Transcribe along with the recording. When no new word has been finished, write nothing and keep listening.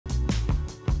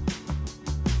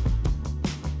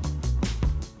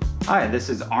Hi, this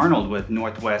is Arnold with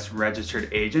Northwest Registered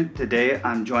Agent. Today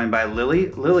I'm joined by Lily.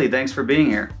 Lily, thanks for being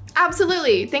here.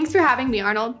 Absolutely. Thanks for having me,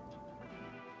 Arnold.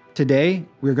 Today,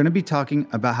 we're going to be talking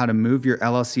about how to move your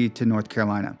LLC to North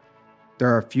Carolina. There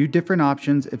are a few different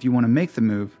options if you want to make the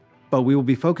move, but we will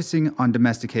be focusing on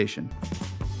domestication.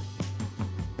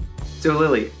 So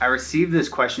Lily, I received this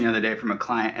question the other day from a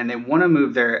client and they want to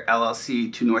move their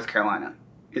LLC to North Carolina.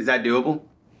 Is that doable?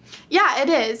 Yeah, it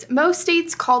is. Most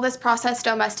states call this process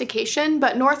domestication,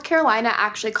 but North Carolina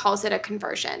actually calls it a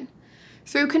conversion.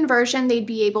 Through conversion, they'd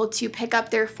be able to pick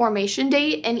up their formation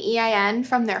date and EIN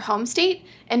from their home state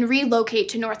and relocate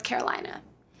to North Carolina.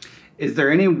 Is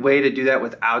there any way to do that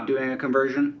without doing a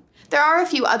conversion? There are a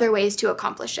few other ways to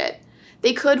accomplish it.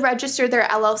 They could register their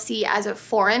LLC as a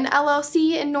foreign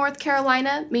LLC in North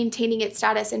Carolina, maintaining its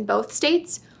status in both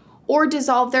states, or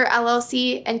dissolve their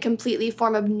LLC and completely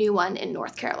form a new one in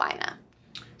North Carolina.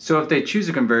 So if they choose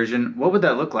a conversion, what would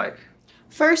that look like?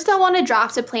 First, they'll want to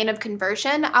draft a plan of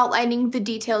conversion outlining the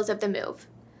details of the move.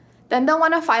 Then they'll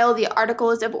want to file the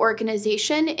Articles of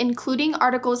Organization, including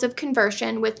Articles of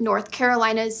Conversion with North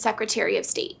Carolina's Secretary of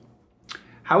State.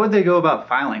 How would they go about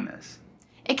filing this?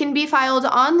 It can be filed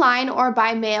online or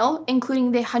by mail,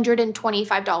 including the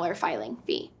 $125 filing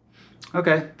fee.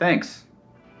 Okay, thanks.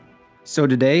 So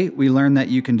today, we learned that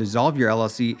you can dissolve your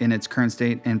LLC in its current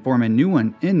state and form a new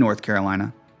one in North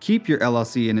Carolina, keep your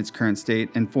LLC in its current state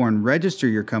and foreign register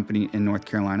your company in North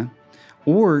Carolina,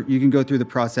 or you can go through the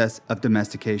process of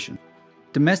domestication.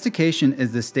 Domestication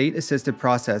is the state-assisted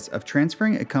process of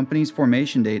transferring a company's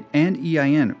formation date and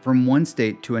EIN from one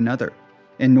state to another.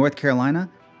 In North Carolina,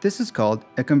 this is called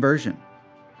a conversion.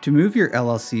 To move your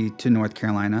LLC to North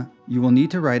Carolina, you will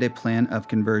need to write a plan of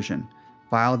conversion,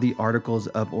 file the Articles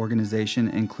of Organization,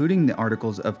 including the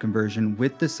Articles of Conversion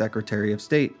with the Secretary of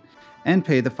State, and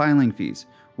pay the filing fees,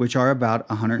 which are about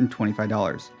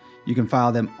 $125. You can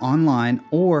file them online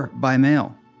or by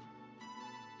mail.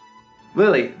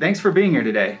 Lily, thanks for being here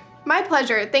today. My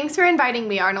pleasure. Thanks for inviting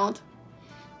me, Arnold.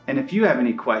 And if you have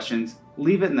any questions,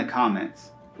 leave it in the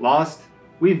comments. Lost?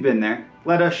 We've been there.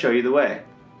 Let us show you the way.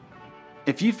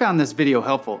 If you found this video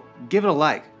helpful, give it a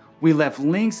like. We left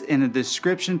links in the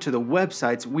description to the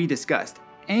websites we discussed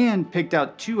and picked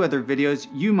out 2 other videos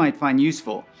you might find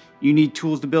useful. You need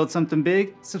tools to build something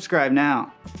big? Subscribe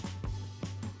now.